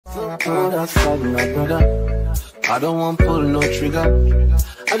Put aside my brother. I don't want pull no trigger.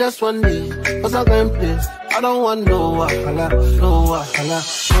 I just want this, cause I can play. I don't want no wahala, no wahala,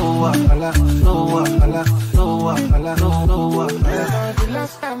 no wahala, no wahala, no wahala, no wahala. The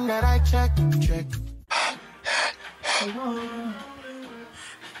last time that I checked.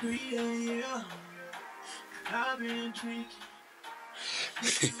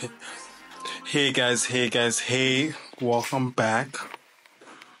 Hey guys, hey, welcome back.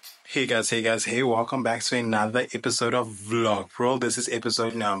 Hey guys, hey, welcome back to another episode of VLOGPRIL. This is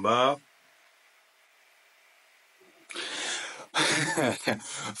episode number...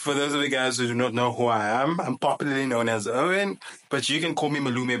 For those of you guys who do not know who I am, I'm popularly known as Owen, but you can call me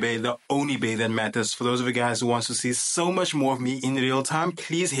Malume Bay, the only Bay that matters. For those of you guys who want to see so much more of me in real time,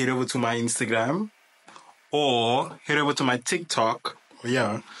 please head over to my Instagram or head over to my TikTok.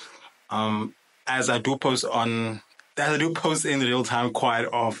 As I do post in real time quite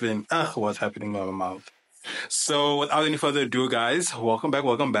often. What's happening with my mouth? So without any further ado, guys, welcome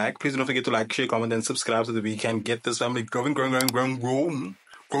back. Please don't forget to like, share, comment, and subscribe so that we can get this family growing. Because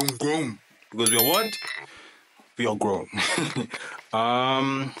we are what? We are grown.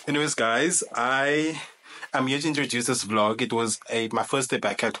 Anyways, guys, I am here to introduce this vlog. It was my first day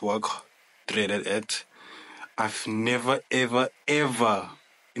back at work. Dreaded it. I've never, ever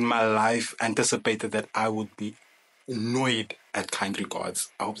in my life anticipated that I would be annoyed at Kind Regards.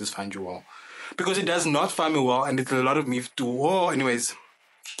 I hope this finds you well. Because it does not find me well, and it's a lot of me to... anyways.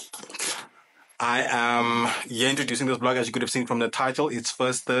 I am here introducing this vlog, as you could have seen from the title. It's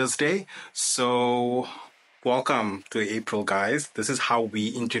first Thursday. So, welcome to April, guys. This is how we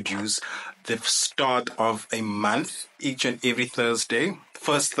introduce the start of a month, each and every Thursday.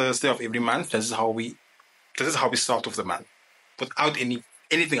 First Thursday of every month. This is how we start off the month. Without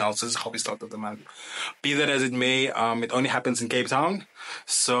anything else, this is how we start off the month. Be that as it may, it only happens in Cape Town.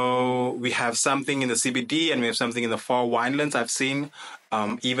 So we have something in the CBD and we have something in the far winelands. I've seen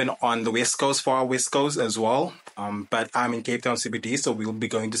even on the West Coast, far West Coast as well. But I'm in Cape Town CBD, so we'll be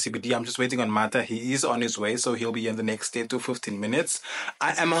going to CBD. I'm just waiting on Mata. He is on his way, so he'll be in the next 10 to 15 minutes.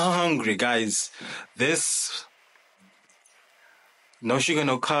 I am hungry, guys. No sugar,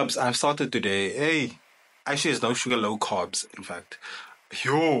 no carbs. I've started today. Hey. Actually, it's no sugar, low carbs, in fact.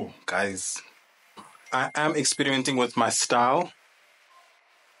 Yo, guys. I am experimenting with my style.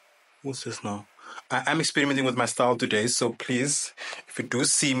 What's this now? I am experimenting with my style today, so please, if you do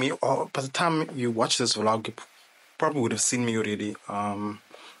see me, or by the time you watch this vlog, you probably would have seen me already.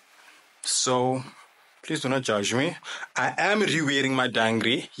 So, please do not judge me. I am re-wearing my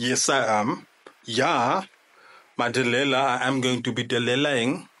dangri. Yes, I am. Yeah, my delela, I am going to be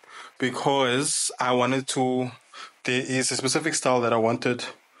delelaing. Because I wanted to, there is a specific style that I wanted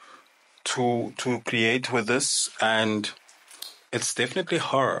to create with this, and it's definitely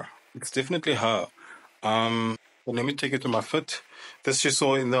her. But let me take it to my foot. This you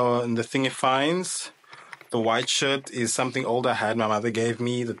saw in the thingy finds. The white shirt is something old I had. My mother gave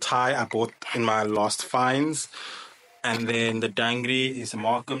me. The tie I bought in my last finds, and then the dangri is a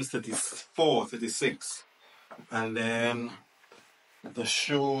Markham's 34, 36, and then the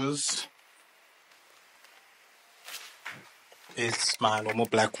shoes. It's my normal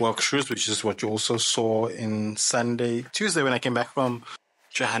black work shoes, which is what you also saw in Tuesday when I came back from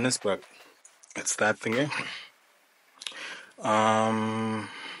Johannesburg. It's that thingy.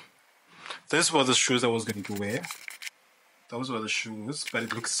 These were the shoes I was going to wear. Those were the shoes, but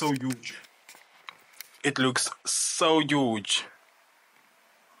it looks so huge. It looks so huge.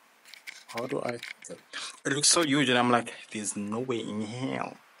 It looks so huge, and I'm like, there's no way in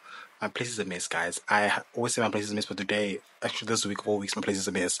hell. My place is a mess, guys. I always say my place is a mess, but today, actually this week, 4 weeks, my place is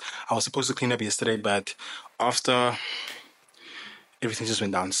a mess. I was supposed to clean up yesterday, but after everything just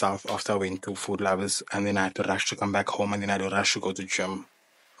went down south, after I went to Food Lovers, and then I had to rush to come back home, and then I had to rush to go to gym.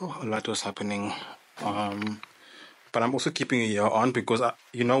 A lot was happening. But I'm also keeping a ear on because,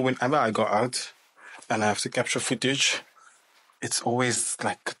 whenever I go out and I have to capture footage, it's always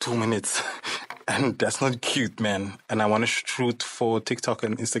like 2 minutes. And that's not cute, man. And I want to shoot for TikTok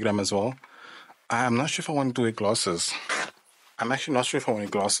and Instagram as well. I'm not sure if I want to wear glasses. I'm actually not sure if I want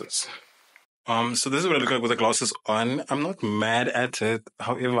glasses. So this is what I look like with the glasses on. I'm not mad at it.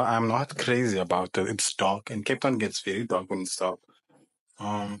 However, I'm not crazy about it. It's dark, and Cape Town gets very dark when it's dark.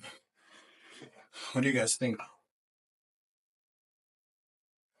 What do you guys think?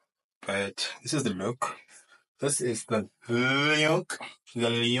 But this is the look. This is the look.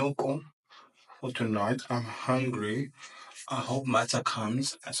 For tonight. I'm hungry. I hope Mata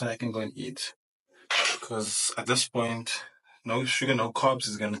comes so I can go and eat. Because at this point, no sugar, no carbs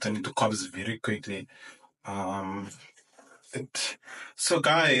is going to turn into carbs very quickly. So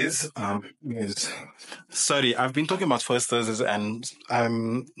guys, sorry, I've been talking about First Thursdays and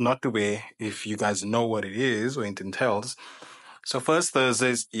I'm not aware if you guys know what it is or it entails. So First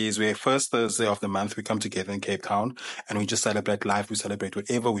Thursdays is where first Thursday of the month we come together in Cape Town and we just celebrate life. We celebrate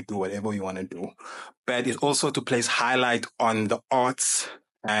whatever we do, whatever we want to do. But it's also to place highlight on the arts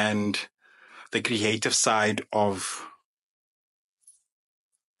and the creative side of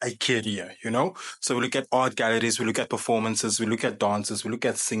a career, you know? So we look at art galleries, we look at performances, we look at dancers, we look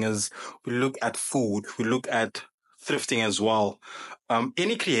at singers, we look at food, we look at thrifting as well.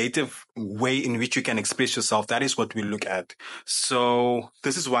 Any creative way in which you can express yourself, that is what we look at. So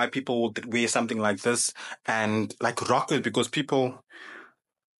this is why people would wear something like this and like rock it, because people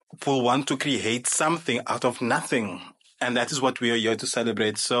will want to create something out of nothing. And that is what we are here to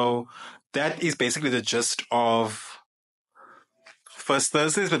celebrate. So that is basically the gist of First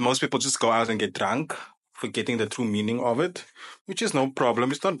Thursdays, but most people just go out and get drunk, forgetting the true meaning of it, which is no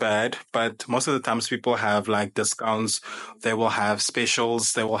problem. It's not bad, but most of the times people have like discounts. They will have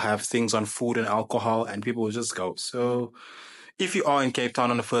specials. They will have things on food and alcohol, and people will just go. So if you are in Cape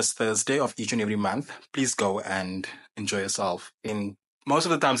Town on the first Thursday of each and every month, please go and enjoy yourself. In most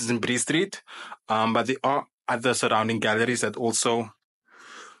of the times, it's in Bree Street, but there are other surrounding galleries that also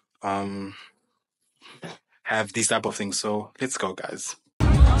um, have these type of things. So let's go, guys.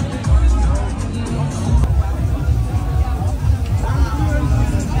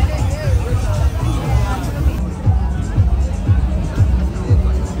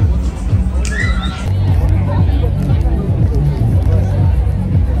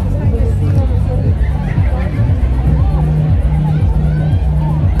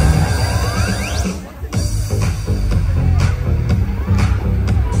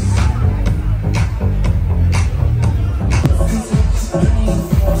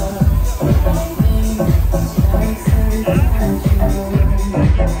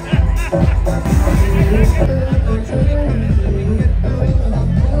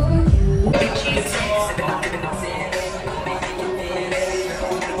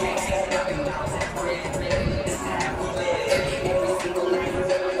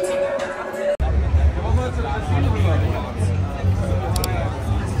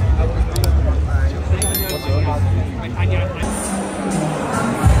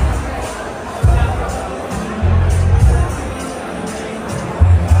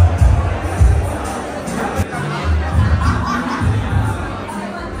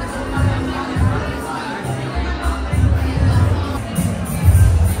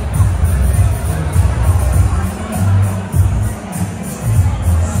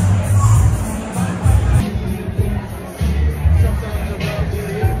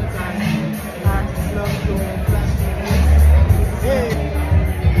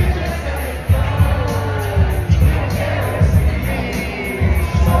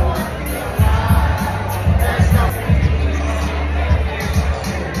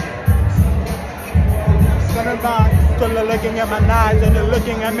 Till you're looking at my eyes and you're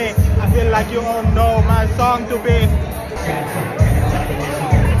looking at me. I feel like you all know my song to be.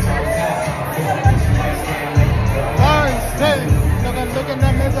 Looking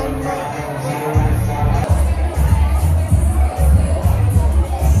at me, don't know.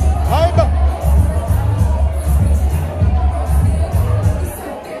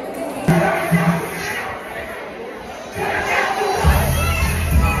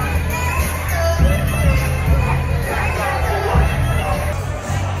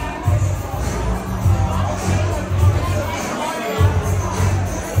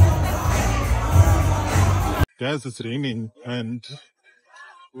 Guys, it's raining and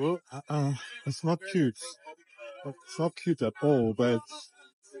well, it's not cute. It's not cute at all, but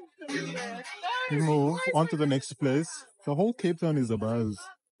we move on to the next place. The whole Cape Town is a buzz.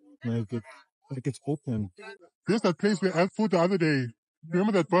 Like it's open. There's that place we had food the other day.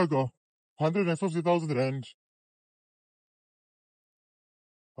 Remember that burger? 150,000 rand.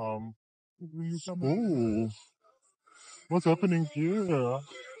 Oh, what's happening here?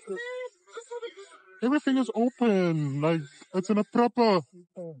 Everything is open. Like it's in a proper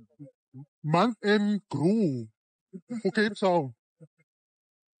month-end groove for Cape Town.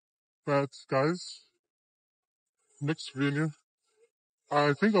 But guys, next venue.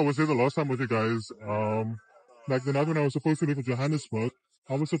 I think I was there the last time with you guys. Like the night when I was supposed to leave for Johannesburg,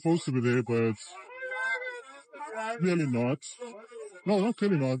 I was supposed to be there, but really not. No, not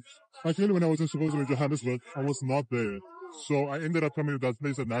clearly not. Actually, when I was supposed to be in Johannesburg, I was not there. So I ended up coming to that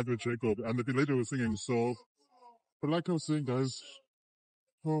place at night with Jacob, and the lady was singing. So, but like I was saying, guys,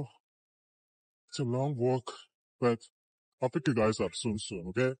 oh, it's a long walk, but I'll pick you guys up soon,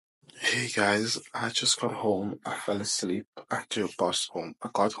 okay? Hey guys, I just got home. I fell asleep. Actually, past home. I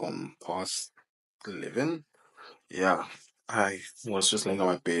got home past 11. Yeah, I was just laying on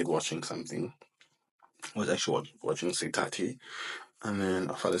my bed watching something. I was actually watching Sitati, and then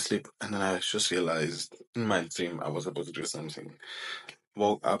I fell asleep. And then I just realized in my dream I was supposed to do something.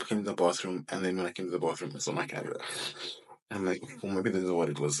 Woke up, came to the bathroom, and then when I came to the bathroom, it's on my camera. I'm like, well, maybe this is what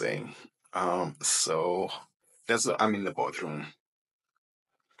it was saying. So I'm in the bathroom,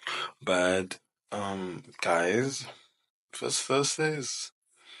 but guys, first Thursdays.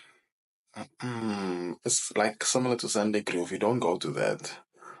 It's like similar to Sunday Groove. You don't go to that.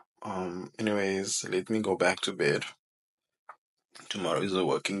 Anyways, let me go back to bed. Tomorrow is a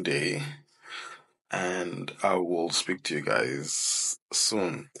working day, and I will speak to you guys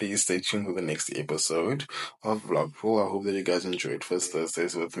soon. Please stay tuned for the next episode of VLOGPRIL. I hope that you guys enjoyed First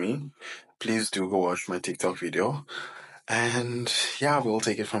Thursdays with me. Please do go watch my TikTok video, and yeah, we'll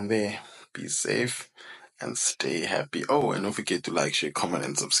take it from there. Be safe and stay happy. Oh, and don't forget to like, share, comment,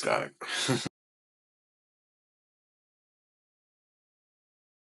 and subscribe.